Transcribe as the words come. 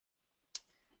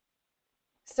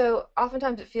So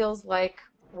oftentimes it feels like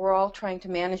we're all trying to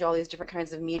manage all these different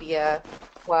kinds of media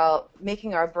while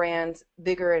making our brands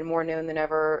bigger and more known than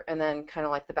ever, and then kind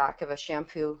of like the back of a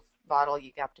shampoo bottle,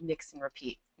 you have to mix and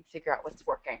repeat and figure out what's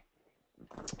working.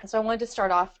 And so I wanted to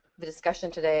start off the discussion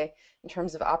today in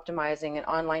terms of optimizing an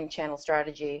online channel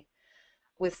strategy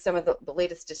with some of the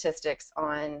latest statistics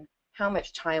on how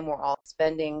much time we're all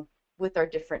spending with our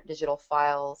different digital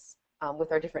files,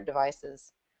 with our different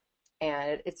devices.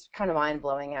 And it's kind of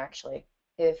mind-blowing, actually.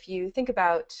 If you think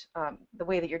about the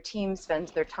way that your team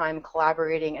spends their time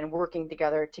collaborating and working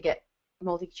together to get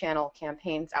multi-channel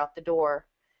campaigns out the door,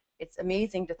 it's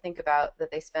amazing to think about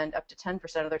that they spend up to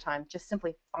 10% of their time just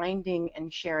simply finding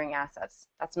and sharing assets.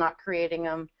 That's not creating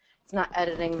them, it's not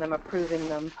editing them, approving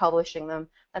them, publishing them.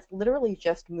 That's literally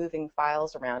just moving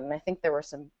files around. And I think there were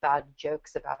some bad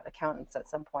jokes about accountants at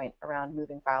some point around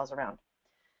moving files around.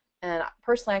 And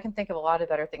personally, I can think of a lot of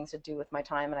better things to do with my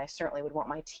time, and I certainly would want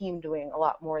my team doing a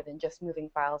lot more than just moving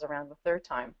files around with their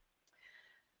time.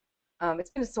 It's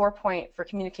been a sore point for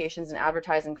communications and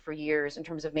advertising for years in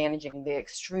terms of managing the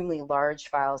extremely large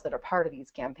files that are part of these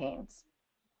campaigns.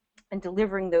 And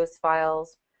delivering those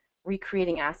files,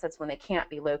 recreating assets when they can't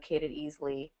be located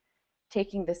easily,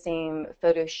 taking the same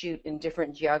photo shoot in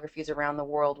different geographies around the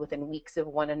world within weeks of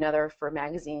one another for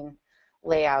magazine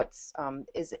layouts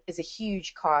is a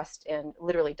huge cost and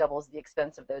literally doubles the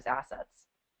expense of those assets.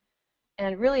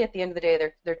 And really, at the end of the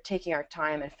day, they're taking our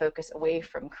time and focus away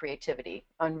from creativity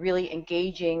on really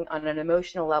engaging on an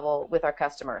emotional level with our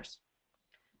customers.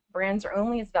 Brands are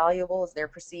only as valuable as they're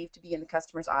perceived to be in the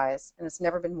customer's eyes, and it's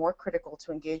never been more critical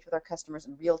to engage with our customers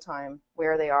in real time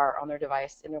where they are on their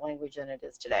device in their language than it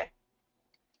is today.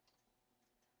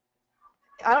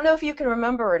 I don't know if you can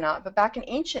remember or not, but back in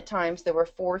ancient times, there were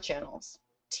 4 channels: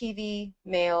 TV,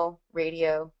 mail,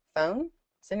 radio, phone.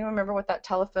 Does anyone remember what that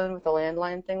telephone with the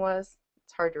landline thing was?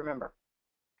 It's hard to remember.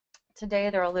 Today,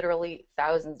 there are literally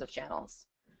thousands of channels.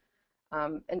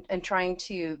 And trying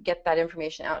to get that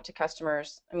information out to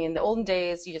customers. I mean, in the olden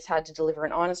days, you just had to deliver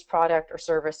an honest product or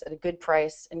service at a good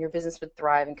price, and your business would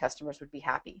thrive and customers would be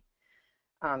happy.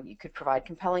 You could provide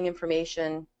compelling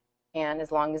information, and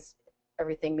as long as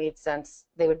everything made sense,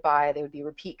 they would buy, they would be a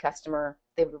repeat customer,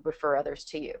 they would refer others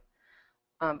to you.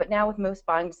 But now with most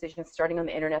buying decisions starting on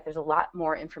the internet, there's a lot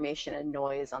more information and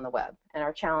noise on the web, and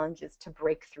our challenge is to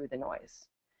break through the noise.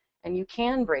 And you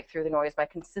can break through the noise by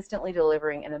consistently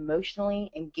delivering an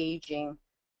emotionally engaging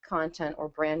content or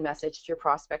brand message to your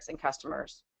prospects and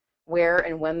customers, where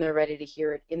and when they're ready to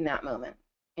hear it in that moment.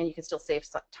 And you can still save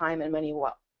time and money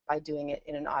by doing it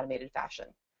in an automated fashion.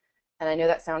 And I know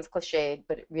that sounds cliched,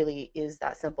 but it really is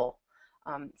that simple.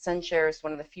 censhare is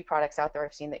one of the few products out there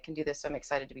I've seen that can do this, so I'm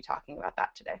excited to be talking about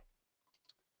that today.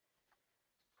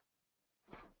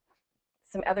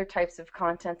 Some other types of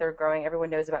content that are growing. Everyone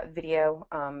knows about video.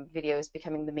 Video is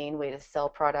becoming the main way to sell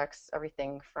products,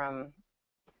 everything from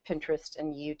Pinterest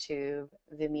and YouTube,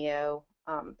 Vimeo.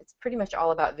 It's pretty much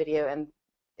all about video, and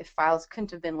if files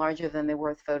couldn't have been larger than they were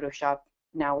with Photoshop,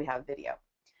 now we have video.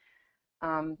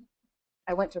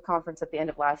 I went to a conference at the end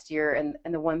of last year, and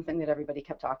the one thing that everybody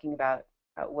kept talking about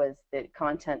was that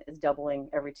content is doubling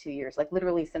every 2 years. Like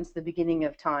literally since the beginning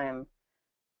of time,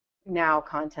 now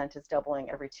content is doubling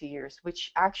every 2 years,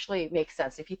 which actually makes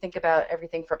sense. If you think about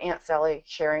everything from Aunt Sally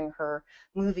sharing her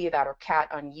movie about her cat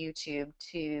on YouTube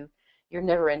to your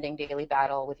never-ending daily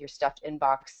battle with your stuffed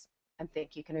inbox, I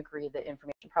think you can agree that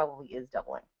information probably is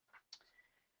doubling.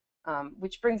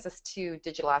 Which brings us to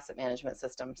digital asset management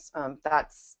systems.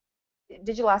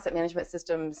 Digital asset management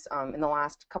systems in the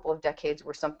last couple of decades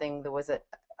were something that was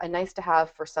a nice to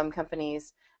have for some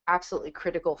companies, absolutely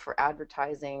critical for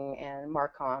advertising and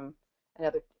Marcom and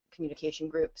other communication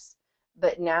groups.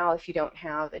 But now if you don't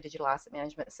have a digital asset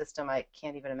management system, I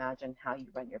can't even imagine how you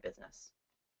run your business.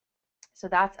 So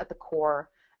that's at the core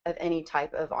of any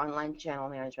type of online channel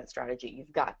management strategy.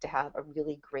 You've got to have a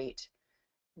really great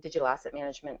digital asset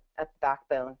management at the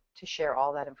backbone to share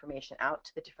all that information out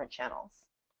to the different channels.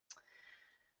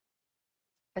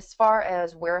 As far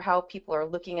as how people are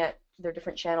looking at their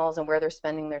different channels and where they're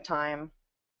spending their time,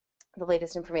 the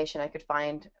latest information I could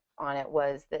find on it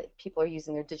was that people are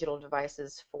using their digital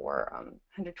devices for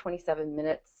 127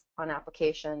 minutes on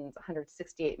applications,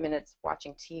 168 minutes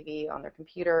watching TV on their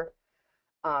computer,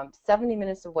 70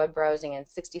 minutes of web browsing, and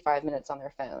 65 minutes on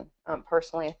their phone.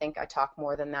 Personally, I think I talk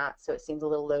more than that, so it seems a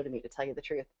little low to me, to tell you the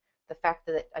truth. The fact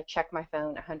that I check my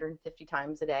phone 150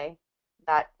 times a day,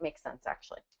 that makes sense,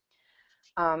 actually.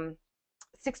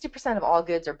 60% of all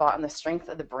goods are bought on the strength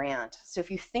of the brand. So if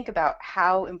you think about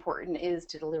how important it is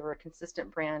to deliver a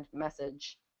consistent brand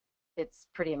message, it's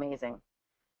pretty amazing. I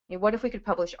mean, what if we could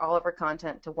publish all of our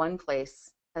content to one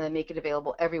place and then make it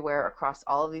available everywhere across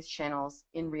all of these channels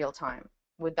in real time.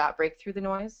 Would that break through the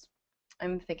noise?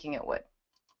 I'm thinking it would.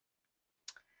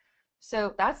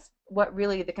 So that's what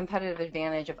really the competitive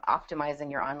advantage of optimizing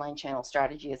your online channel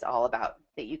strategy is all about,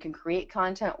 that you can create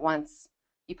content once,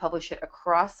 you publish it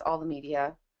across all the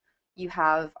media, you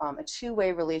have a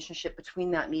two-way relationship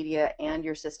between that media and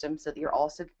your system so that you're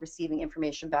also receiving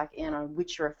information back in on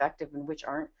which are effective and which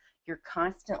aren't. You're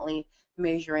constantly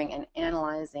measuring and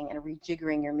analyzing and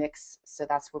rejiggering your mix, so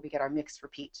that's where we get our mix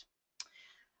repeat.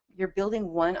 You're building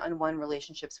one-on-one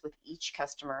relationships with each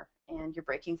customer, and you're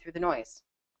breaking through the noise.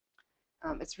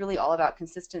 It's really all about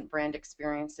consistent brand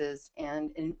experiences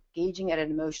and engaging at an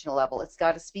emotional level. It's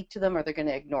got to speak to them or they're going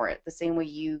to ignore it. The same way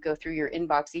you go through your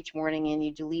inbox each morning and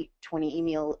you delete 20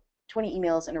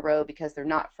 emails in a row because they're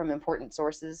not from important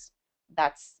sources.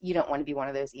 You don't want to be one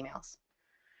of those emails.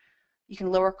 You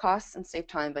can lower costs and save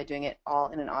time by doing it all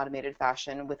in an automated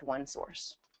fashion with one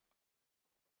source.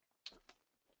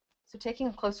 So taking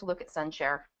a closer look at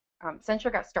censhare.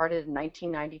 Censhare got started in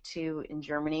 1992 in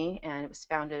Germany, and it was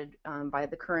founded by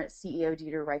the current CEO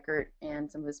Dieter Reichert and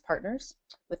some of his partners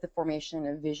with the formation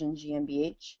of Vision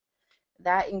GmbH.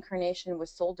 That incarnation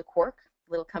was sold to Quark,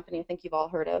 a little company I think you've all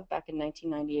heard of, back in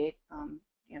 1998.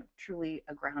 Truly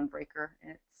a groundbreaker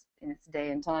in its day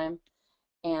and time,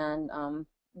 and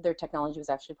their technology was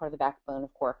actually part of the backbone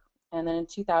of Quark. And then in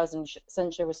 2000,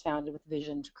 censhare was founded with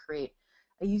Vision to create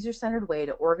a user-centered way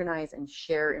to organize and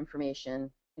share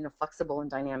information in a flexible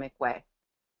and dynamic way,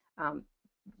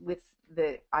 with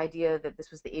the idea that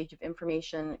this was the age of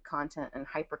information, content, and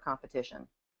hyper-competition.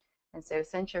 And so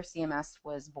censhare CMS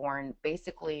was born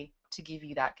basically to give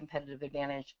you that competitive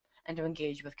advantage and to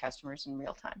engage with customers in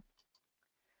real time.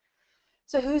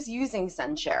 So who's using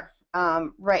censhare?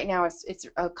 Right now it's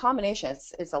a combination.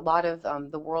 It's a lot of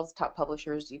the world's top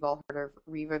publishers. You've all heard of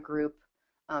Riva Group,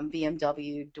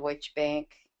 BMW, Deutsche Bank,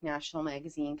 National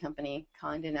Magazine Company,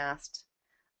 Condé Nast.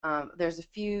 There's a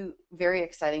few very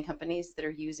exciting companies that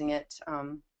are using it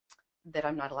that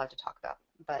I'm not allowed to talk about,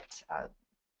 but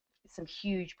some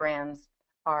huge brands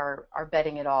are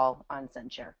betting it all on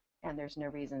censhare, and there's no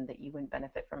reason that you wouldn't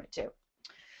benefit from it too.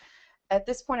 At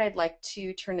this point, I'd like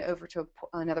to turn it over to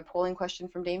another polling question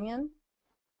from Damien.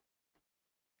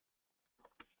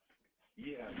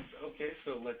 Yes, okay,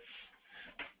 so let's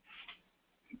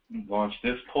launch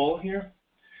this poll here.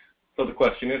 So the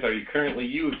question is, are you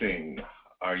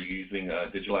using a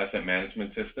digital asset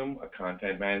management system, a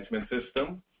content management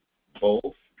system,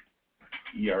 both,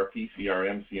 ERP,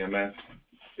 CRM, CMS,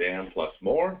 SAM plus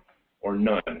more, or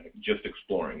none, just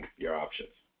exploring your options?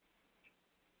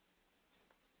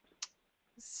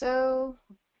 So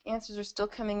answers are still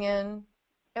coming in.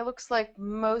 It looks like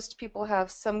most people have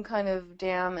some kind of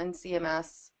DAM and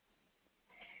CMS.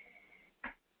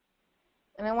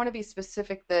 And I want to be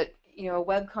specific that, a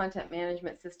web content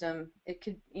management system, it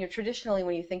could, traditionally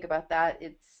when you think about that,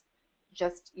 it's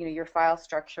just, your file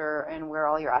structure and where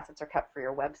all your assets are kept for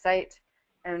your website.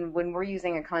 And when we're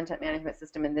using a content management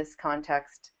system in this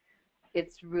context,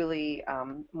 it's really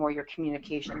more your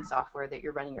communication software that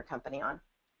you're running your company on.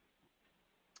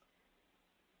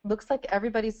 Looks like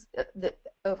everybody's,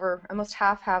 over almost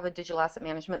half have a digital asset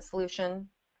management solution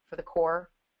for the core.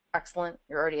 Excellent,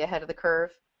 you're already ahead of the curve.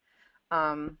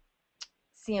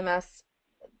 CMS,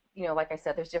 like I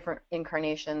said, there's different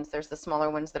incarnations. There's the smaller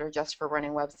ones that are just for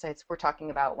running websites. We're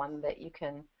talking about one that you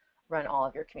can run all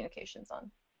of your communications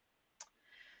on.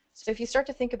 So if you start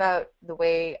to think about the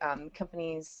way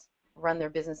companies run their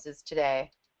businesses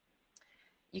today,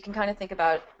 you can kind of think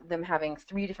about them having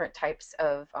three different types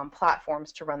of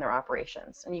platforms to run their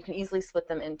operations. And you can easily split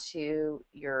them into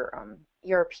your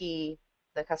ERP,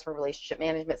 the customer relationship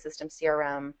management system,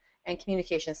 CRM, and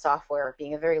communication software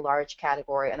being a very large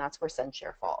category, and that's where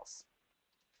censhare falls.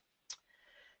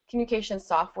 Communication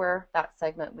software, that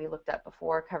segment we looked at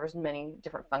before, covers many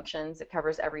different functions. It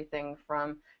covers everything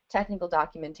from technical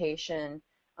documentation,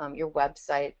 your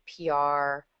website,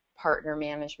 PR, partner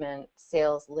management,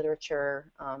 sales,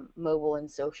 literature, mobile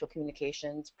and social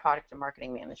communications, product and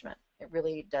marketing management. It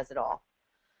really does it all.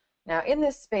 Now in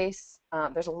this space,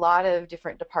 there's a lot of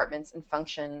different departments and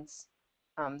functions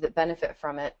that benefit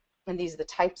from it, and these are the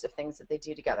types of things that they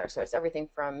do together. So it's everything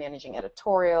from managing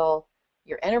editorial,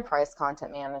 your enterprise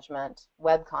content management,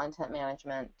 web content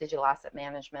management, digital asset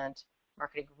management,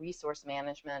 marketing resource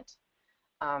management.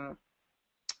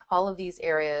 All of these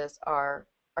areas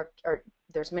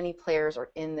there's many players are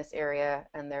in this area,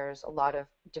 and there's a lot of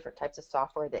different types of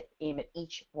software that aim at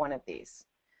each one of these.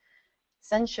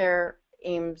 Censhare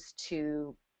aims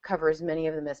to cover as many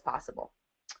of them as possible.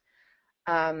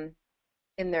 In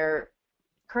their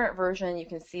current version, you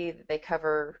can see that they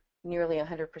cover nearly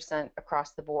 100%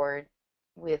 across the board,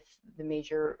 with the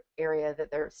major area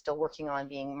that they're still working on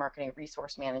being marketing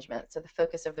resource management. So the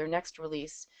focus of their next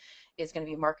release is going to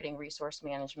be marketing resource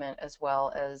management as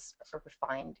well as a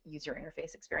refined user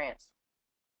interface experience.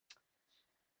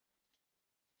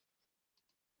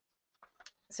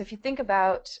 So if you think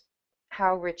about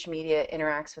how rich media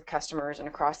interacts with customers and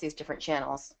across these different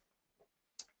channels,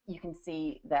 you can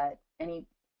see that any,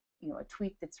 a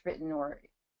tweet that's written or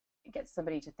gets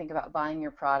somebody to think about buying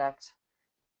your product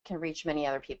can reach many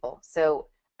other people. So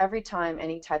every time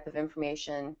any type of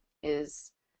information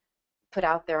is put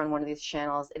out there on one of these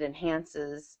channels, it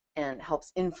enhances and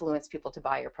helps influence people to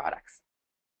buy your products.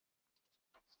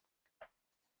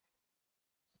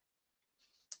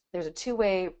 There's a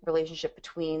two-way relationship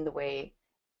between the way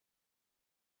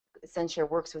censhare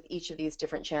works with each of these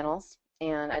different channels,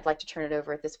 and I'd like to turn it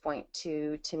over at this point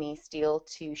to Timmy Steele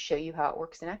to show you how it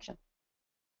works in action.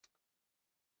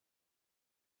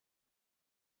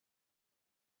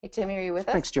 Hey Timmy, are you with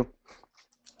us? Thanks, Jill.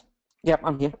 Yep,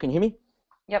 I'm here. Can you hear me?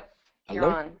 Yep, you're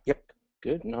Hello? on. Yep,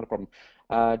 good, not a problem.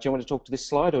 Do you want to talk to this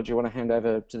slide, or do you want to hand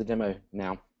over to the demo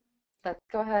now? Let's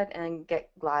go ahead and get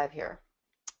live here.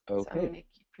 Okay. So I'm going to make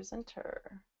you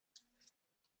presenter.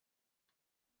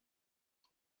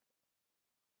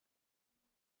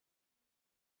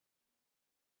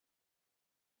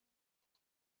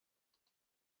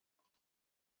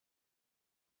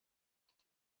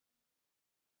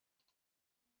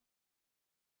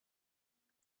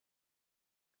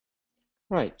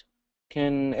 Right.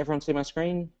 Can everyone see my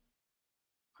screen?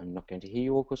 I'm not going to hear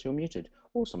you all because you're muted.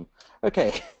 Awesome.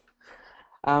 Okay.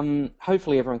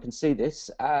 Hopefully everyone can see this.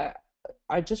 I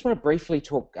just want to briefly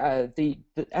talk. At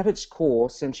its core,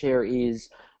 censhare is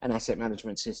an asset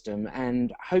management system,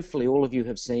 and hopefully all of you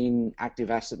have seen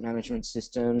active asset management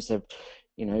systems, have,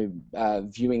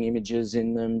 viewing images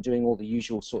in them, doing all the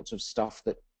usual sorts of stuff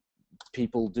that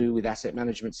people do with asset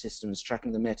management systems,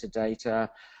 tracking the metadata,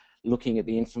 looking at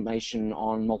the information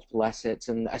on multiple assets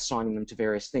and assigning them to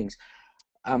various things.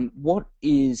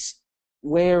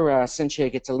 Where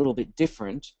censhare gets a little bit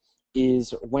different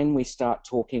is when we start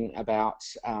talking about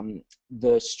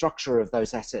the structure of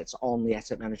those assets on the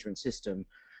asset management system.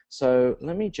 So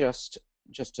let me just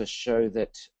to show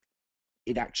that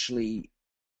it actually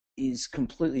is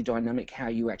completely dynamic how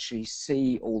you actually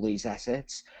see all these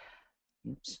assets.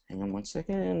 Oops, hang on one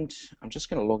second. I'm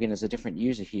just going to log in as a different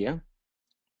user here.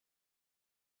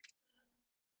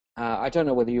 I don't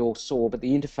know whether you all saw, but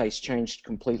the interface changed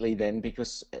completely then,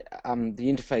 because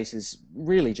the interface is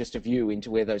really just a view into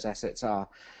where those assets are.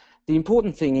 The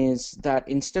important thing is that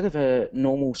instead of a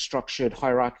normal structured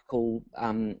hierarchical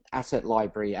asset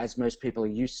library, as most people are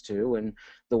used to, and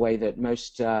the way that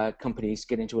most companies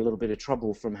get into a little bit of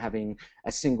trouble from having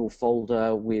a single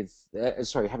folder with,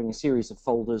 having a series of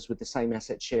folders with the same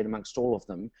asset shared amongst all of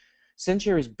them,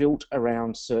 censhare is built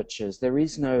around searches. There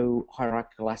is no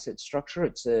hierarchical asset structure.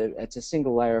 It's a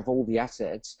single layer of all the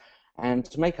assets, and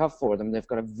to make up for them, they've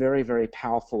got a very, very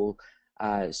powerful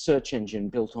search engine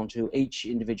built onto each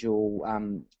individual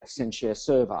censhare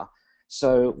server.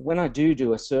 So when I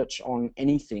do a search on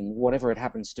anything, whatever it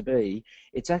happens to be,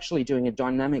 it's actually doing a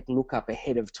dynamic lookup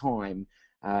ahead of time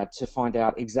to find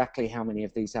out exactly how many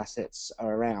of these assets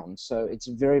are around. So it's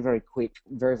very, very quick,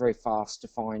 very, very fast to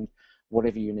find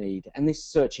whatever you need. And this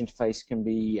search interface can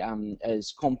be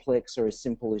as complex or as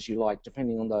simple as you like,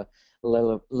 depending on the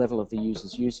level of the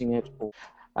users using it.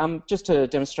 Just to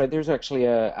demonstrate, there's actually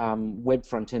a web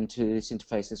front end to this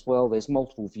interface as well. There's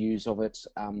multiple views of it.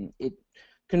 It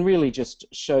can really just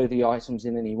show the items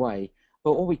in any way.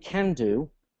 But what we can do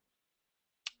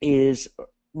is,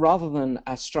 rather than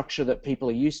a structure that people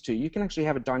are used to, you can actually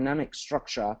have a dynamic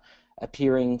structure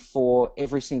appearing for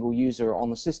every single user on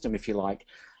the system, if you like,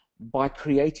 by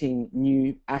creating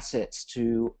new assets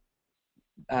to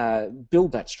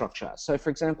build that structure. So,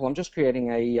 for example, I'm just creating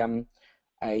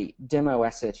a demo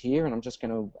asset here, and I'm just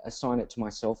going to assign it to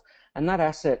myself, and that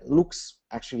asset looks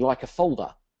actually like a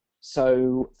folder.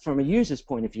 So from a user's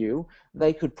point of view,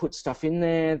 they could put stuff in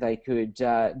there, they could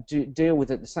deal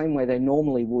with it the same way they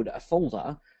normally would a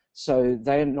folder, so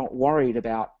they're not worried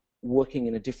about working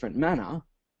in a different manner.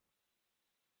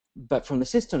 But from the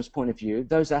system's point of view,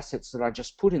 those assets that I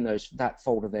just put in that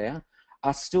folder there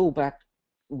are still back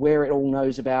where it all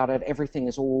knows about it. Everything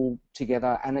is all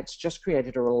together, and it's just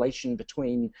created a relation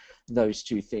between those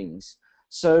two things.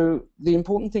 So the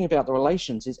important thing about the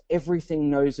relations is everything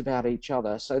knows about each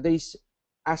other. So these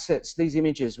assets, these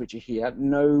images which are here,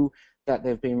 know that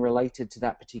they've been related to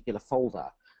that particular folder.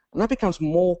 And that becomes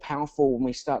more powerful when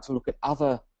we start to look at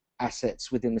other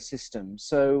assets within the system.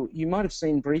 So you might have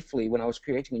seen briefly when I was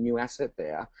creating a new asset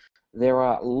there, there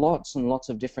are lots and lots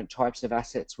of different types of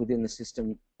assets within the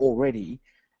system already,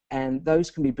 and those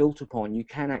can be built upon. You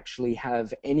can actually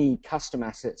have any custom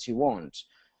assets you want.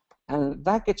 And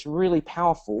that gets really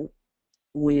powerful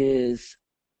with,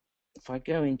 if I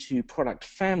go into product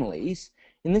families,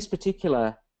 in this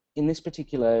particular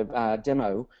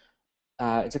demo,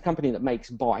 it's a company that makes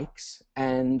bikes,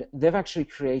 and they've actually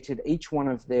created each one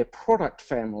of their product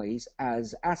families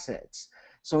as assets.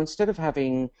 So instead of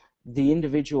having the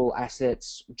individual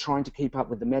assets trying to keep up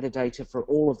with the metadata for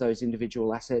all of those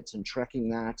individual assets and tracking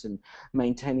that and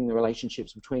maintaining the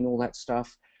relationships between all that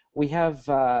stuff, we have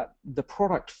the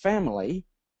product family,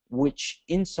 which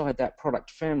inside that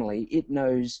product family, it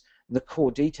knows the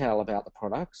core detail about the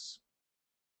products,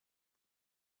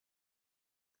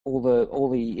 all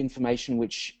the information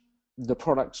which the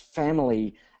product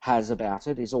family has about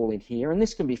it is all in here, and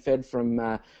this can be fed from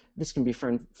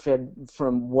fed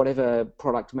from whatever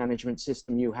product management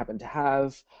system you happen to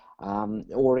have,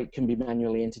 or it can be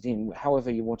manually entered in,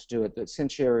 however you want to do it. But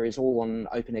censhare is all on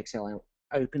OpenXML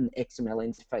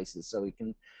interfaces, so we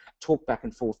can talk back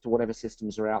and forth to whatever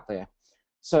systems are out there.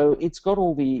 So it's got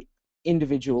all the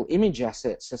individual image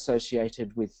assets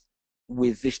associated with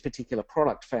this particular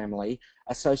product family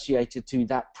associated to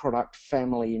that product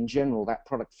family in general, that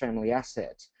product family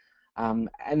asset. And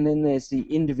then there's the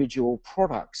individual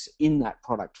products in that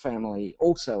product family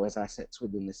also as assets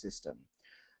within the system.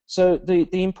 So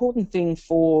the important thing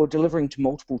for delivering to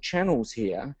multiple channels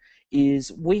here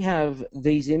is we have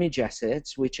these image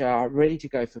assets which are ready to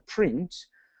go for print.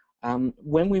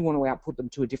 When we want to output them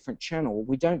to a different channel,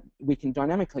 we can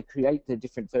dynamically create the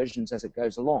different versions as it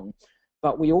goes along.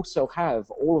 But we also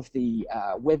have all of the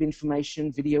web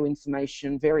information, video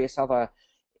information, various other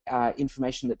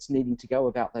information that's needing to go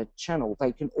about the channel.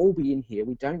 They can all be in here.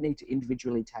 We don't need to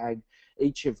individually tag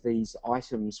each of these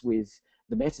items with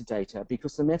the metadata,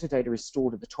 because the metadata is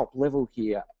stored at the top level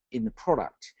here in the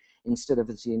product instead of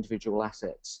as the individual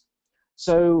assets.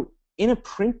 So in a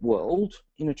print world,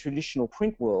 in a traditional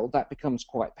print world, that becomes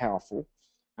quite powerful.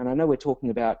 And I know we're talking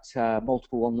about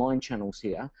multiple online channels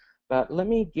here, but let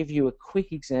me give you a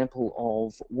quick example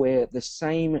of where the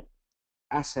same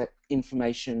asset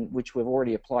information which we've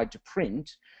already applied to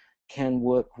print can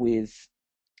work with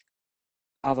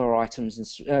other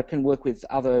items and can work with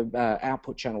other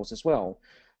output channels as well.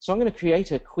 So I'm going to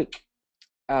create a quick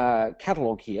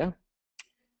catalog here.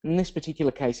 In this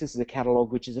particular case, this is a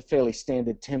catalog which is a fairly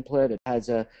standard template. It has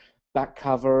a back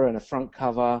cover and a front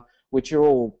cover, which are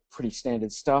all pretty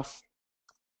standard stuff.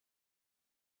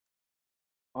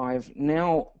 I've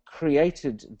now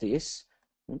created this.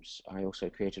 Oops, I also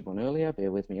created one earlier.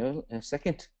 Bear with me a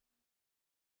second.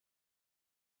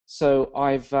 So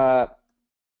I've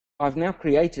now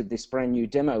created this brand new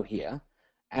demo here,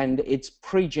 and it's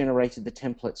pre-generated the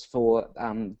templates for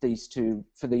these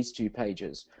two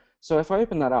pages. So if I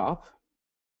open that up,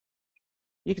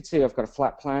 you can see I've got a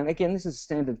flat plan. Again, this is a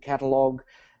standard catalog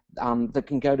that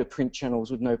can go to print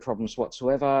channels with no problems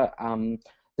whatsoever.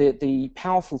 The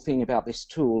powerful thing about this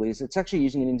tool is it's actually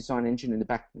using an InDesign engine in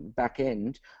the back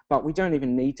end, but we don't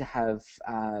even need to have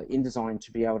InDesign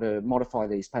to be able to modify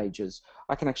these pages.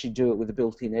 I can actually do it with a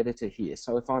built-in editor here.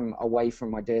 So if I'm away from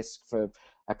my desk for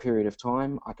a period of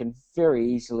time, I can very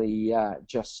easily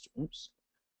just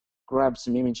grab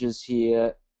some images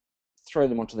here, throw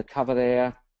them onto the cover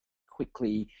there,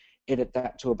 quickly edit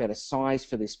that to a better size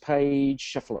for this page,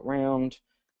 shuffle it around.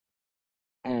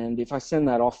 And if I send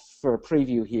that off for a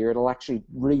preview here, it'll actually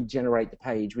regenerate the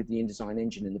page with the InDesign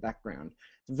engine in the background.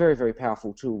 It's a very, very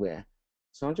powerful tool there.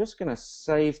 So I'm just going to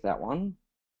save that one.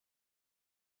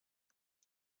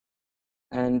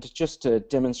 And just to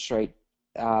demonstrate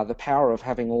the power of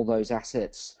having all those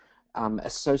assets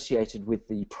associated with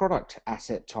the product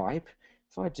asset type,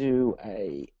 if I do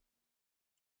a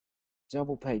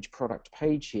double page product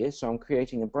page here, so I'm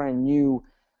creating a brand new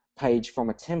page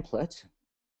from a template.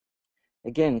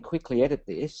 Again, quickly edit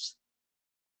this.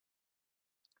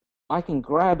 I can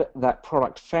grab that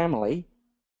product family,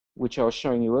 which I was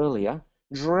showing you earlier,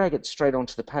 drag it straight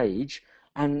onto the page,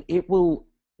 and it will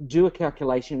do a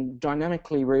calculation,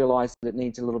 dynamically realize that it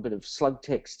needs a little bit of slug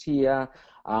text here.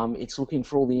 It's looking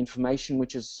for all the information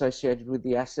which is associated with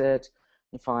the asset.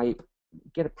 If I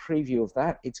get a preview of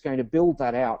that, it's going to build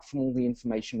that out from all the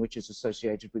information which is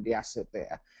associated with the asset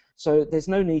there. So there's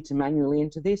no need to manually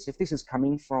enter this. If this is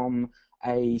coming from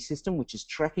a system which is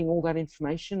tracking all that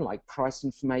information, like price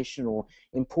information or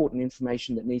important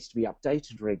information that needs to be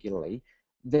updated regularly,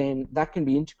 then that can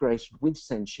be integrated with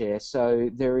censhare, so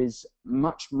there is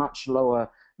much, much lower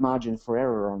margin for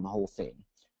error on the whole thing.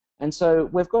 And so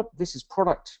we've got, this is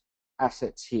product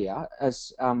assets here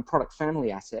as product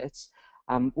family assets.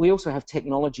 We also have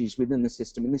technologies within the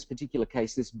system. In this particular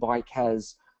case, this bike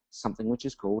has something which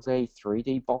is called a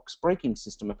 3D box braking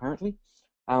system, apparently.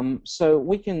 So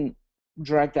we can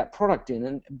drag that product in,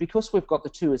 and because we've got the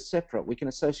two as separate, we can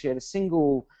associate a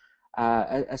single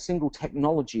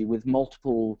technology with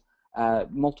multiple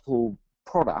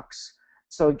products.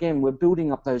 So again, we're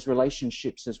building up those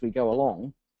relationships as we go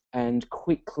along and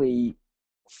quickly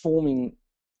forming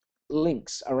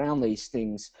links around these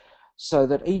things so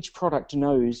that each product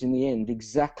knows in the end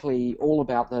exactly all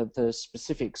about the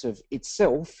specifics of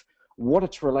itself, what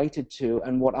it's related to,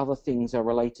 and what other things are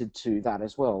related to that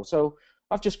as well. So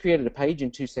I've just created a page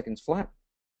in 2 seconds flat.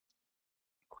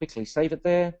 Quickly save it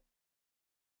there.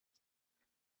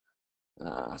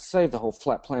 Save the whole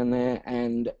flat plan there,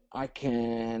 and I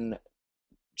can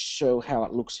show how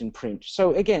it looks in print.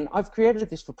 So again, I've created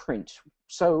this for print.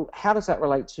 So how does that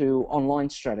relate to online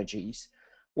strategies?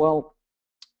 Well,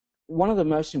 one of the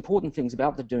most important things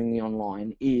about doing the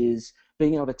online is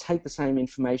being able to take the same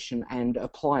information and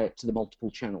apply it to the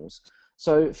multiple channels.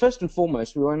 So first and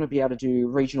foremost, we want to be able to do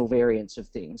regional variants of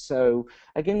things. So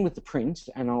again, with the print,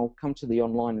 and I'll come to the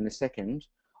online in a second,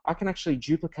 I can actually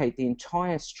duplicate the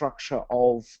entire structure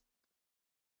of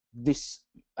this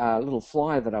little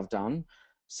flyer that I've done.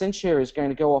 censhare is going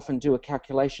to go off and do a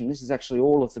calculation. This is actually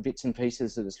all of the bits and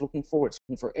pieces that it's looking for. It's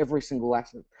looking for every single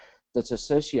asset that's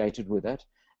associated with it.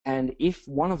 And if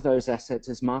one of those assets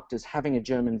is marked as having a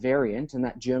German variant, and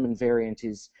that German variant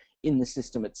is in the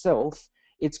system itself,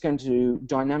 it's going to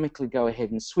dynamically go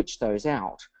ahead and switch those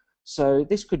out. So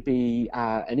this could be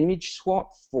an image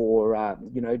swap for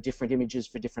different images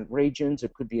for different regions.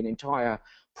 It could be an entire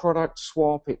product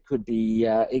swap. It could be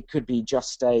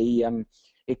just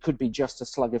a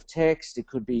slug of text. It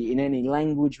could be in any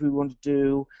language we want to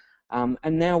do.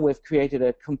 And now we've created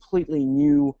a completely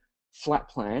new flat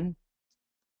plan.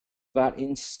 But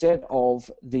instead of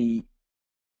the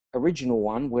original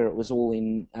one where it was all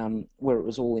in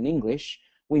English,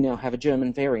 we now have a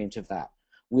German variant of that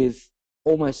with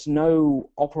almost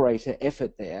no operator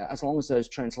effort there, as long as those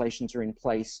translations are in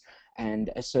place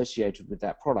and associated with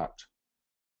that product.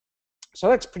 So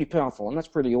that's pretty powerful, and that's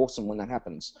pretty awesome when that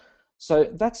happens. So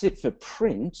that's it for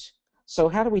print. So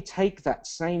how do we take that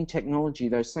same technology,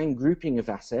 those same grouping of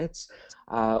assets,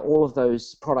 all of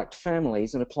those product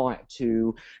families, and apply it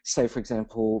to, say, for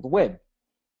example, the web?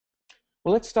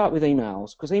 Well, let's start with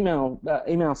emails, because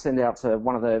email send outs are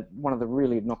one of the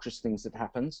really obnoxious things that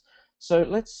happens. So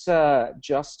let's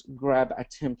just grab a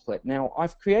template. Now,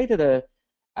 I've created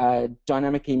a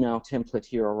dynamic email template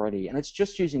here already, and it's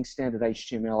just using standard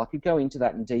HTML. I could go into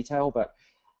that in detail, but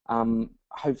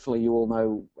hopefully you all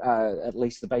know at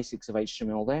least the basics of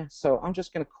HTML there. So I'm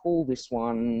just going to call this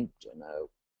one,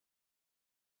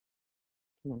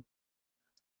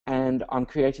 and I'm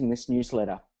creating this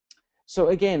newsletter. So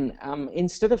again,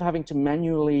 instead of having to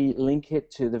manually link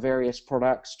it to the various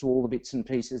products, to all the bits and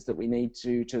pieces that we need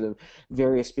to the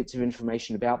various bits of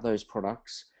information about those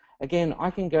products, again, I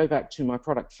can go back to my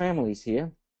product families here,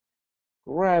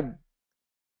 grab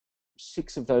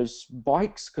 6 of those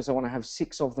bikes, because I want to have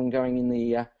 6 of them going in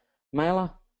the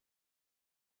mailer,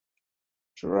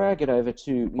 drag it over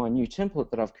to my new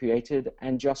template that I've created,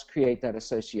 and just create that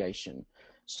association.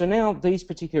 So now these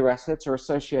particular assets are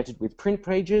associated with print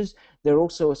pages. They're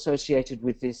also associated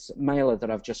with this mailer that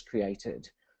I've just created.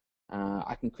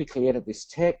 I can quickly edit this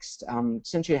text.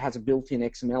 censhare has a built-in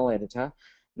XML editor.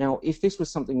 Now, if this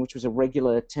was something which was a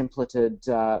regular templated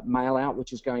mail out,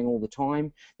 which is going all the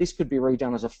time, this could be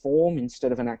redone as a form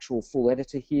instead of an actual full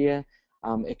editor here.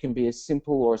 It can be as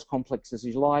simple or as complex as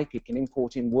you like. It can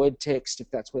import in Word text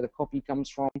if that's where the copy comes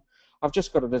from. I've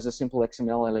just got it as a simple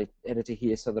XML editor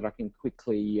here so that I can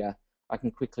quickly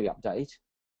update.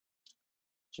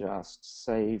 Just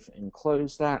save and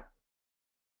close that.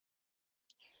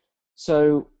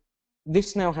 So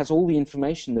this now has all the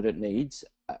information that it needs,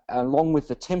 along with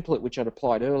the template which I'd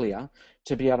applied earlier,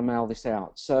 to be able to mail this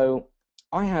out. So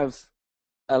I have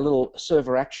a little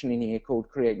server action in here called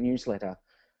Create Newsletter.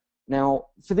 Now,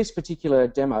 for this particular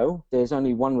demo, there's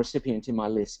only one recipient in my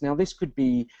list. Now, this could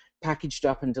be packaged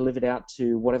up and delivered out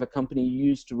to whatever company you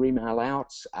use to remail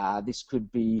out. This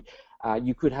could be,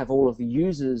 you could have all of the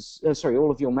users,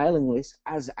 all of your mailing list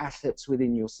as assets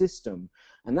within your system.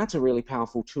 And that's a really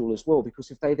powerful tool as well, because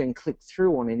if they then click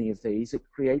through on any of these, it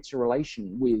creates a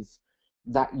relation with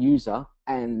that user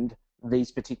and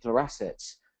these particular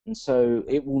assets. And so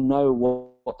it will know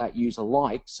what that user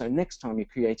likes. So next time you're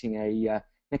creating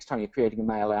a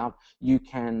mail out, you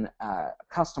can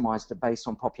customize it based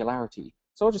on popularity.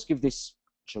 So I'll just give this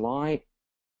July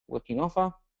working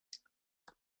offer.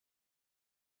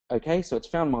 Okay, so it's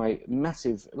found my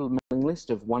massive mailing list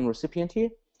of one recipient here.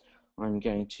 I'm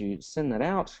going to send that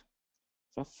out.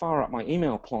 If I fire up my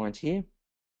email client here,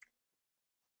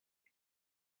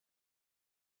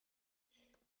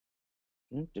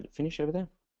 did it finish over there?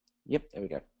 Yep, there we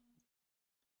go.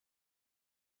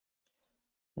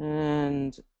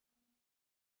 And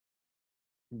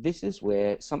this is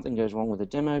where something goes wrong with a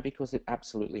demo because it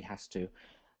absolutely has to.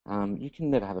 You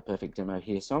can never have a perfect demo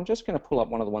here. So I'm just going to pull up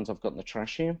one of the ones I've got in the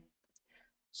trash here.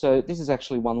 So this is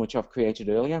actually one which I've created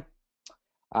earlier.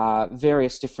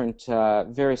 Various different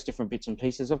bits and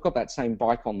pieces. I've got that same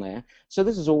bike on there. So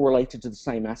this is all related to the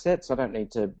same assets. I don't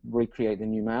need to recreate the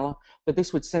new mailer, but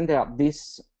this would send out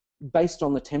this based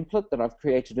on the template that I've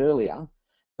created earlier.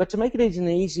 But to make it even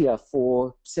easier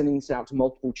for sending this out to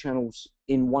multiple channels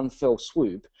in one fell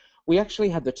swoop, we actually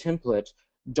had the template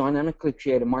dynamically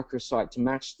create a microsite to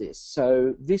match this.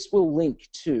 So this will link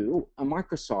to a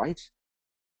microsite.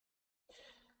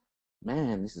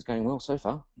 Man, this is going well so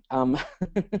far.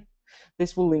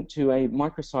 This will link to a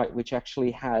microsite which actually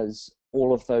has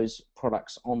all of those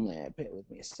products on there. Bear with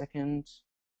me a second.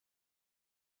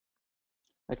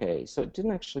 Okay, so it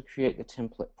didn't actually create the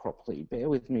template properly. Bear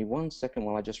with me 1 second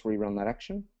while I just rerun that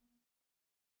action.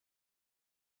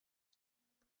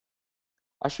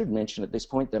 I should mention at this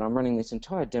point that I'm running this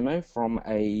entire demo from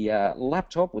a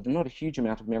laptop with not a huge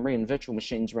amount of memory and virtual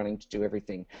machines running to do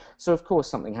everything. So of course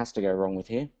something has to go wrong with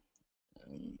here.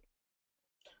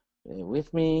 Bear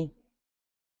with me.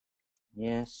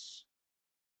 Yes.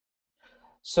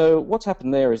 So what's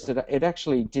happened there is that it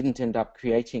actually didn't end up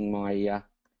creating my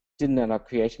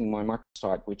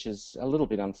microsite, which is a little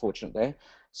bit unfortunate there.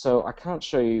 So I can't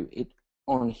show you it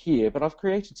on here, but I've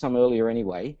created some earlier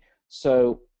anyway.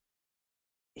 So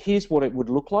here's what it would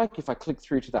look like if I click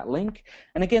through to that link.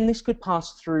 And again, this could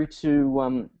pass through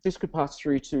to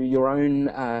your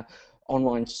own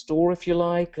online store if you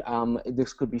like.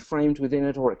 This could be framed within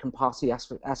it, or it can pass the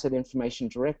asset information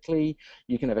directly.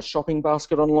 You can have a shopping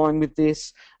basket online with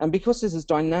this. And because this is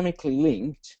dynamically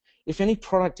linked, if any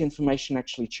product information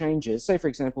actually changes, say for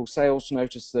example, sales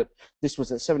notice that this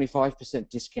was at 75%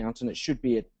 discount and it should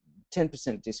be at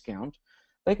 10% discount,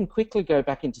 they can quickly go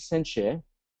back into censhare,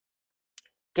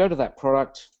 go to that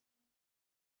product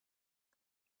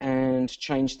and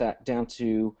change that down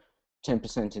to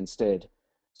 10% instead.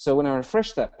 So when I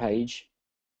refresh that page,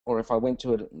 or if I went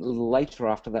to it a little later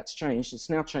after that's changed,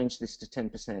 it's now changed this to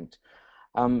 10%.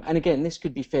 And again, this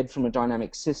could be fed from a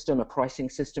dynamic system, a pricing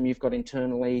system you've got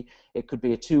internally. It could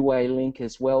be a two-way link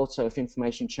as well. So if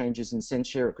information changes in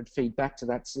censhare, it could feed back to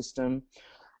that system.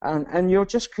 And you're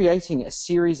just creating a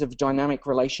series of dynamic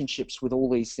relationships with all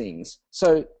these things.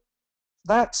 So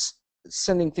that's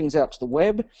sending things out to the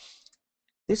web.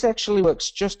 This actually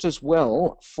works just as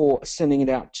well for sending it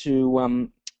out to,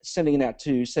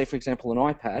 say, for example, an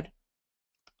iPad.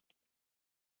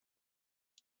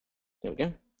 There we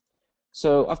go.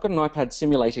 So I've got an iPad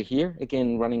simulator here,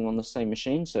 again running on the same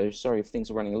machine, so sorry if things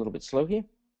are running a little bit slow here.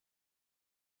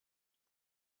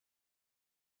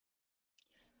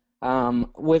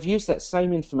 We've used that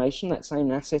same information, that same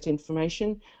asset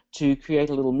information, to create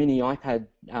a little mini iPad,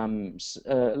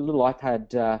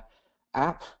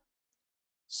 app.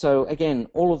 So again,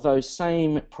 all of those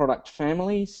same product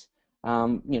families,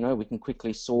 we can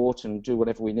quickly sort and do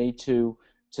whatever we need to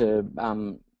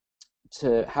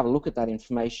have a look at that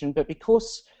information. But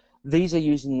because these are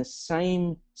using the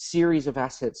same series of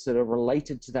assets that are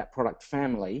related to that product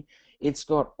family, it's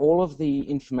got all of the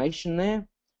information there.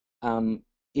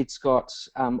 It's got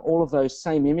all of those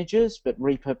same images, but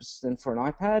repurposed them for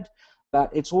an iPad. But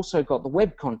it's also got the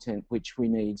web content which we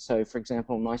need. So, for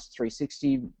example, a nice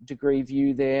 360-degree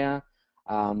view there.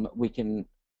 We can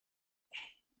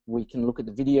look at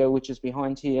the video which is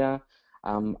behind here.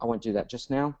 I won't do that just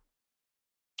now.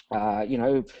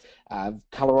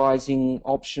 Colorizing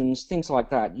options, things like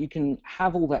that. You can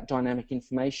have all that dynamic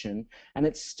information, and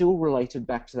it's still related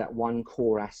back to that one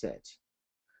core asset.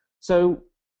 So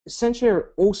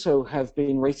censhare also have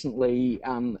been recently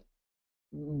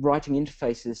writing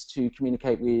interfaces to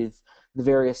communicate with the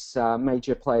various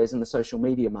major players in the social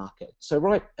media market. So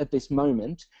right at this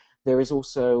moment, there is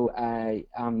also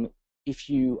if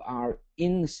you are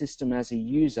in the system as a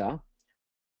user,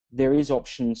 there is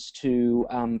options to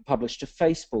publish to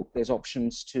Facebook. There's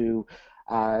options to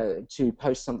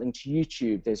post something to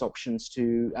YouTube. There's options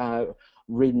to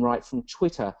read and write from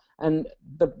Twitter. And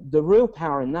the real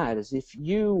power in that is if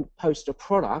you post a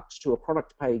product to a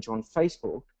product page on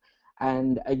Facebook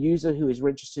and a user who is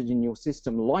registered in your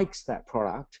system likes that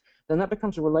product, then that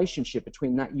becomes a relationship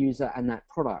between that user and that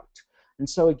product. And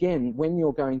so again, when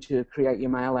you're going to create your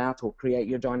mail out or create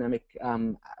your dynamic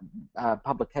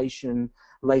publication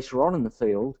later on in the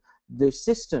field, the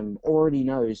system already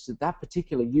knows that that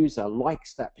particular user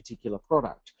likes that particular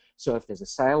product. So if there's a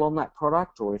sale on that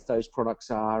product, or if those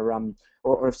products are,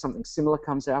 or if something similar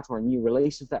comes out, or a new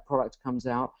release of that product comes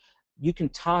out, you can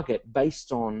target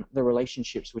based on the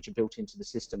relationships which are built into the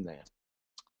system there.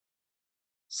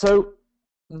 So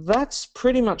that's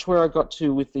pretty much where I got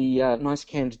to with the nice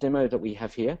canned demo that we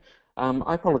have here.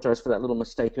 I apologize for that little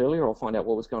mistake earlier. I'll find out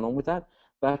what was going on with that.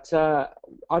 But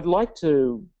I'd like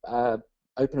to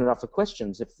open it up for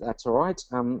questions, if that's all right.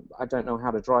 I don't know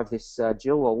how to drive this,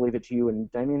 Jill. I'll leave it to you and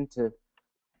Damien to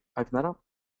open that up.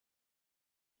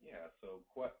 Yeah, so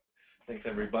thanks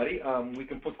everybody. We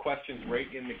can put questions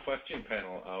right in the question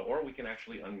panel, or we can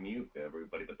actually unmute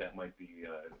everybody, but that might be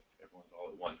everyone's all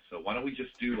at once. So why don't we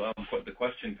just do put the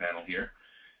question panel here?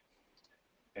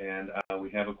 And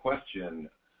we have a question.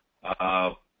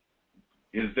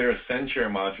 Is there a censhare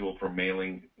module for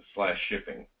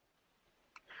mailing/shipping?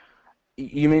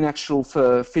 You mean actual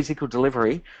for physical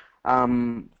delivery?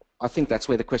 I think that's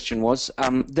where the question was.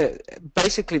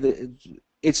 Basically,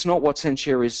 it's not what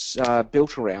censhare is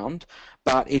built around,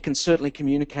 but it can certainly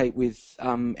communicate with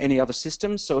any other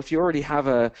systems. So if you already have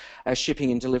a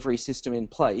shipping and delivery system in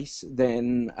place,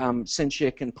 then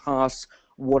censhare can pass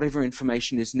whatever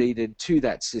information is needed to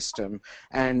that system.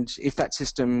 And if that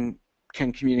system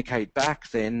can communicate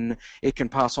back, then it can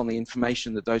pass on the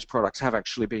information that those products have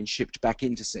actually been shipped back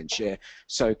into censhare,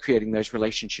 so creating those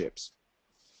relationships.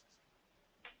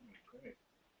 Great.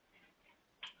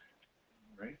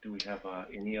 All right. Do we have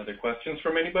any other questions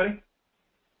from anybody?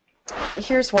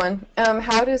 Here's one.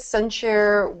 How does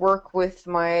censhare work with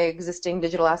my existing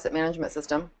digital asset management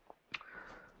system?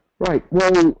 Right.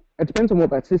 Well, it depends on what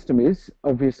that system is,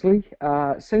 obviously.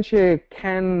 censhare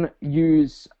can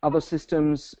use other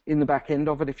systems in the back end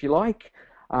of it, if you like.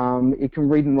 It can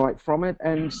read and write from it,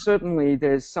 and certainly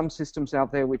there's some systems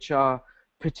out there which are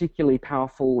particularly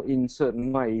powerful in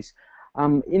certain ways.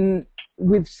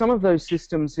 With some of those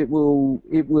systems, it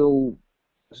will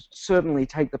certainly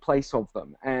take the place of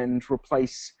them and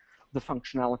replace the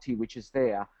functionality which is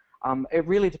there. It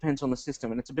really depends on the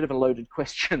system, and it's a bit of a loaded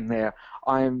question there.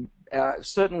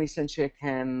 Certainly censhare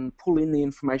can pull in the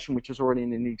information which is already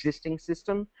in an existing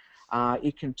system.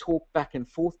 It can talk back and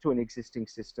forth to an existing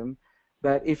system,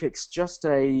 but if it's just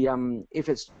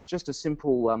a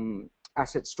simple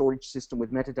asset storage system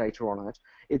with metadata on it,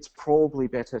 it's probably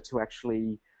better to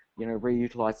actually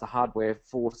reutilize the hardware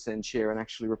for censhare and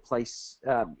actually replace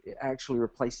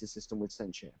the system with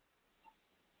censhare.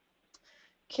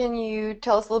 Can you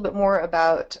tell us a little bit more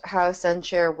about how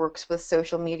censhare works with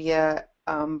social media,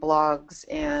 blogs,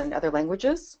 and other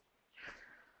languages?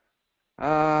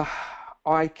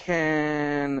 I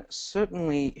can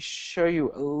certainly show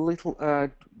you a little.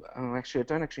 Actually, I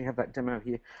don't actually have that demo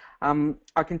here.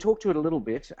 I can talk to it a little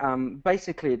bit.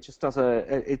 Basically, it just does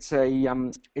it's a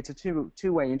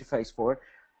two-way interface for it.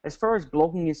 As far as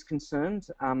blogging is concerned,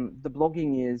 the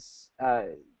blogging is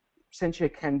censhare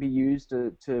can be used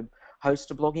to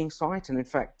host a blogging site, and in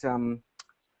fact,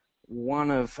 one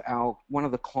of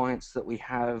the clients that we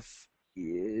have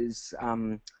is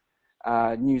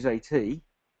News18,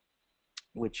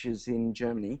 which is in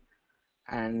Germany,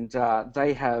 and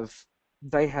they have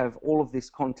all of this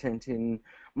content in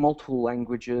multiple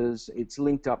languages. It's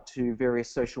linked up to various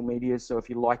social medias, so if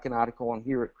you like an article on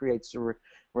here, it creates a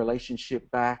relationship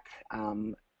back.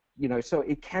 So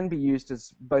it can be used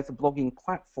as both a blogging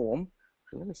platform.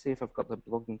 Let me see if I've got the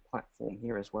blogging platform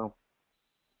here as well.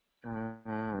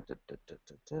 Yeah, there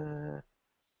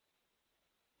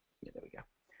we go.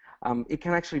 It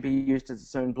can actually be used as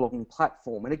its own blogging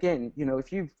platform. And again,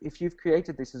 if you've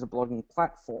created this as a blogging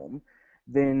platform,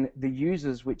 then the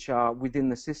users which are within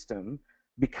the system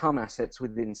become assets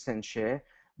within censhare.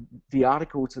 The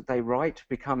articles that they write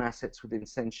become assets within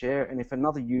censhare, and if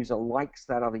another user likes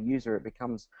that other user, it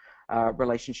becomes a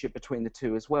relationship between the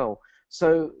two as well.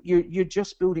 So you're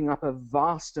just building up a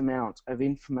vast amount of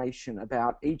information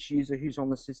about each user who's on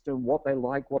the system, what they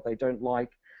like, what they don't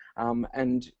like,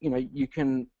 and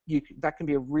that can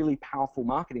be a really powerful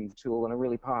marketing tool and a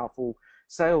really powerful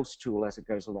sales tool as it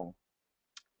goes along.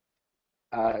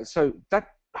 So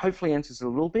that hopefully answers it a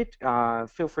little bit.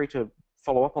 Feel free to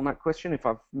follow up on that question if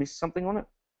I've missed something on it.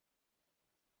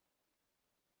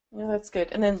 Yeah, that's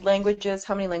good. And then languages,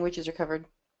 how many languages are covered?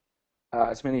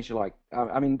 As many as you like.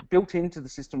 I mean, built into the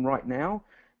system right now,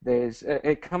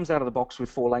 it comes out of the box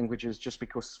with 4 languages just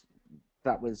because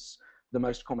that was the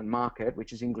most common market,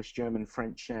 which is English, German,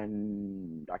 French,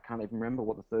 and I can't even remember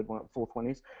what the fourth one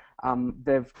is.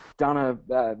 They've done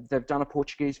a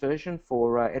Portuguese version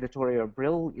for Editorial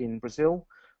Abril in Brazil,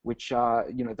 which are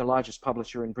the largest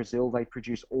publisher in Brazil. They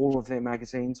produce all of their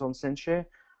magazines on censhare,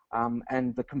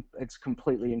 and it's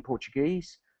completely in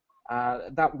Portuguese.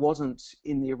 That wasn't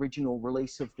in the original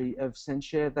release of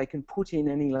censhare. They can put in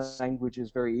any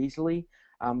languages very easily.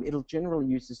 It'll generally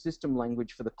use the system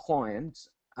language for the client,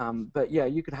 but yeah,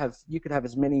 you could have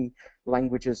as many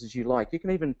languages as you like. You can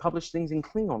even publish things in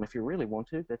Klingon if you really want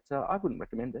to, but I wouldn't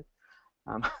recommend it.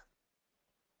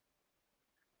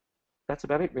 That's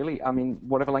about it, really. I mean,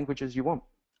 whatever languages you want.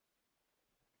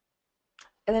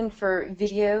 And then for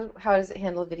video, how does it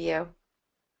handle video?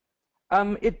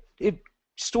 It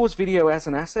stores video as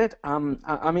an asset.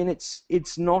 I mean,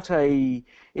 it's not a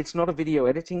video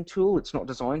editing tool. It's not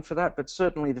designed for that. But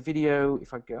certainly the video,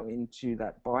 if I go into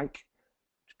that bike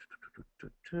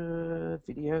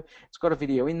video, it's got a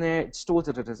video in there. It stores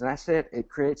it as an asset. It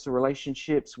creates the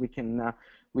relationships. We can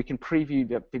preview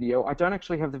that video. I don't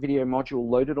actually have the video module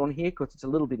loaded on here because it's a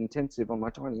little bit intensive on my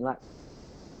tiny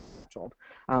laptop.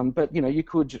 But you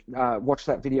could watch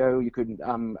that video. You could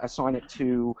assign it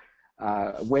to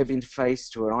a web interface,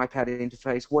 to an iPad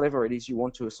interface, whatever it is you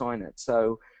want to assign it.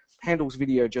 So handles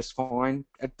video just fine.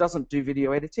 It doesn't do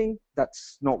video editing.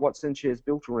 That's not what censhare is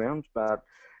built around, but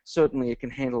certainly it can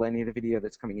handle any of the video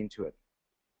that's coming into it.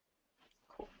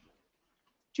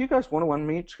 Do you guys want to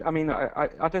unmute? I mean, I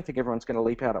don't think everyone's going to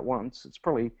leap out at once. It's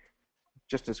probably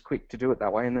just as quick to do it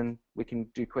that way, and then we can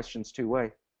do questions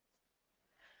two-way.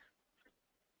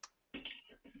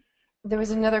 There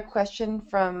was another question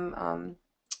from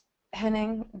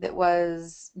Henning that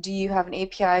was, do you have an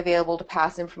API available to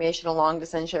pass information along to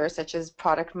censhare, such as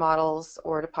product models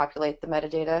or to populate the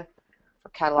metadata for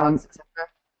catalogs, etc.?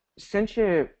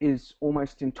 Censhare is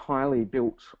almost entirely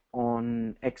built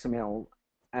on XML,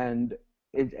 and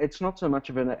it's not so much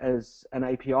of as an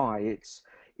API. It's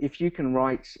if you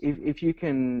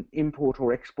can import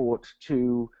or export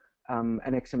to an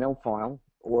XML file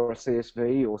or a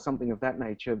CSV or something of that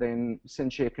nature, then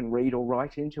censhare can read or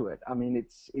write into it. I mean,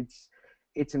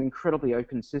 it's an incredibly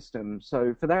open system.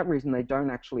 So for that reason, they don't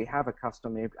actually have a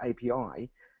custom API.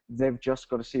 They've just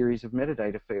got a series of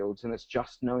metadata fields, and it's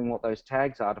just knowing what those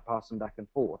tags are to pass them back and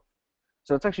forth.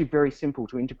 So it's actually very simple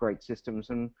to integrate systems.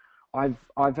 And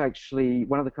I've actually,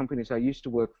 one of the companies I used to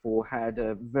work for had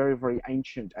a very, very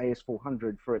ancient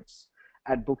AS400 for its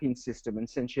ad booking system, and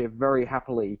censhare very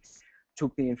happily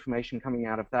took the information coming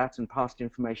out of that and passed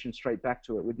information straight back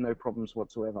to it with no problems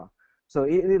whatsoever. So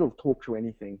it'll talk to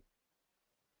anything.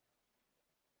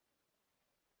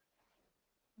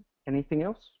 Anything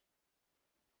else?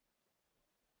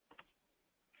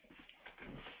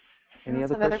 Any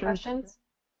other questions?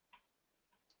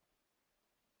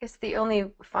 I guess the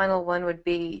only final one would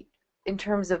be, in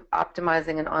terms of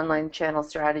optimizing an online channel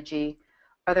strategy,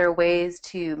 are there ways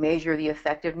to measure the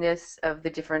effectiveness of the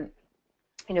different,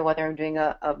 whether I'm doing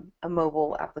a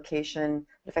mobile application,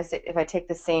 if I take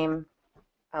the same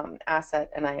asset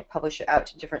and I publish it out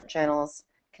to different channels,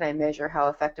 can I measure how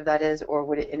effective that is, or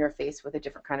would it interface with a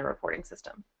different kind of reporting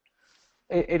system?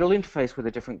 It'll interface with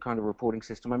a different kind of reporting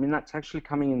system. I mean, that's actually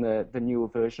coming in the newer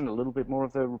version, a little bit more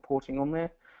of the reporting on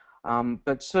there.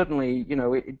 But certainly,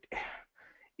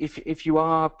 if you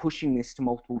are pushing this to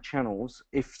multiple channels,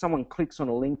 if someone clicks on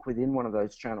a link within one of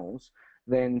those channels,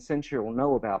 then censhare will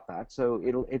know about that. So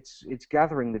it's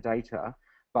gathering the data,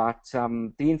 but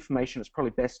the information is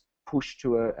probably best pushed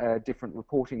to a different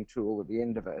reporting tool at the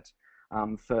end of it,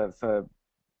 for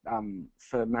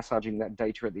massaging that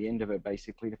data at the end of it,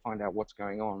 basically, to find out what's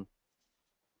going on.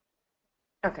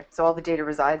 Okay, so all the data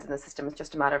resides in the system. It's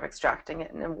just a matter of extracting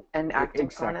it and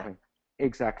acting on it.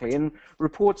 Exactly. And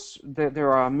reports,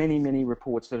 there are many, many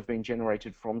reports that have been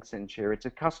generated from censhare. It's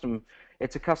a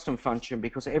custom function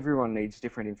because everyone needs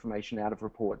different information out of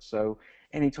reports. So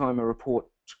anytime a report,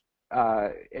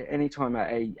 anytime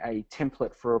a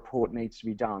template for a report needs to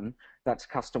be done, that's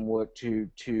custom work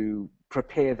to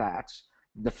prepare that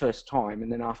the first time,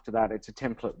 and then after that, it's a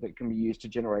template that can be used to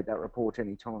generate that report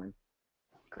anytime.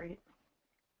 Great.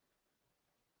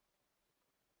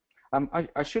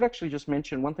 I should actually just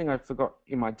mention one thing I forgot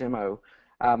in my demo.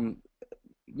 We're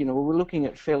looking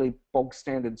at fairly bog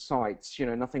standard sites,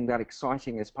 nothing that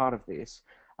exciting as part of this.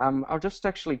 I'll just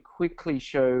actually quickly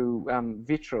show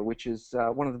Vitra, which is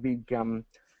one of the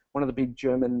big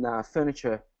German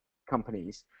furniture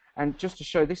companies, and just to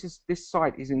show this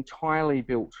site is entirely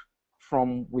built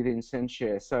from within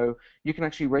censhare. So you can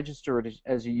actually register it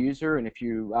as a user, and if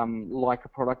you like a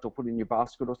product or put it in your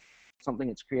basket or something,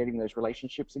 it's creating those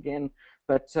relationships again.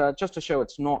 But just to show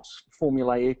it's not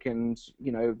formulaic, and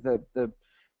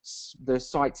the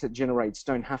sites it generates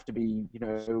don't have to be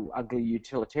ugly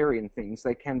utilitarian things.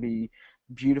 They can be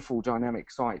beautiful dynamic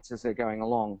sites as they're going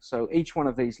along. So each one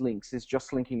of these links is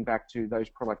just linking back to those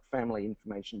product family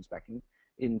informations back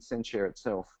in censhare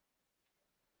itself.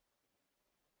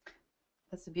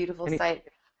 That's a beautiful Any, site.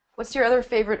 What's your other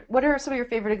favorite? What are some of your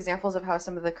favorite examples of how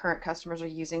some of the current customers are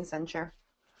using censhare?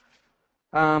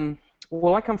 um,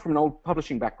 well, I come from an old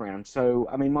publishing background, so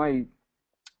I mean, my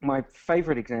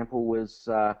favorite example was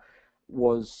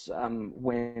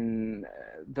when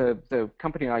the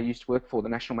company I used to work for, the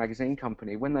National Magazine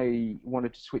Company, when they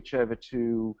wanted to switch over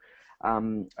to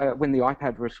when the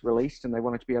iPad was released and they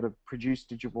wanted to be able to produce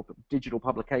digital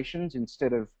publications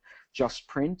instead of just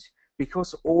print,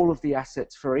 because all of the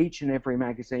assets for each and every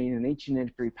magazine and each and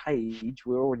every page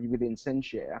were already within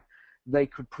censhare, they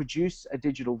could produce a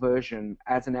digital version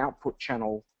as an output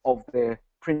channel of their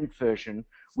print version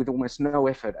with almost no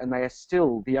effort, and they are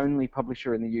still the only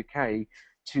publisher in the UK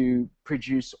to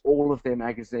produce all of their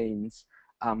magazines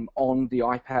on the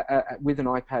iPad with an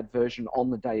iPad version on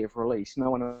the day of release.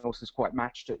 No one else has quite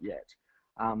matched it yet.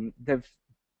 They've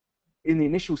In the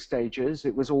initial stages,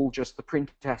 it was all just the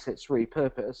print assets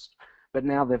repurposed, but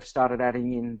now they've started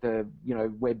adding in the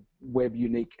web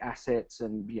unique assets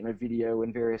and video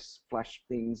and various flash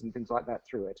things and things like that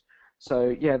through it.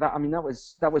 So yeah, I mean that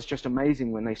was just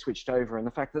amazing when they switched over, and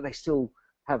the fact that they still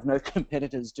have no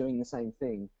competitors doing the same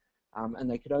thing, and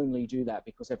they could only do that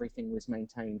because everything was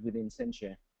maintained within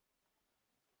censhare.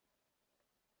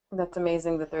 That's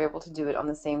amazing that they're able to do it on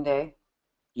the same day.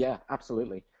 Yeah,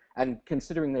 absolutely. And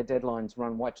considering their deadlines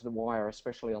run right to the wire,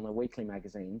 especially on the weekly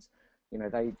magazines,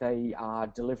 they are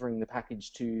delivering the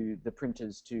package to the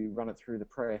printers to run it through the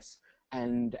press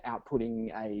and outputting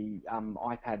a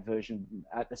iPad version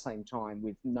at the same time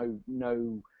with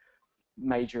no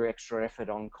major extra effort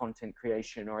on content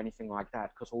creation or anything like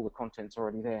that, because all the content's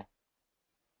already there.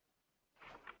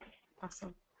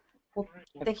 Awesome. Well,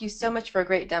 thank you so much for a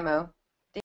great demo.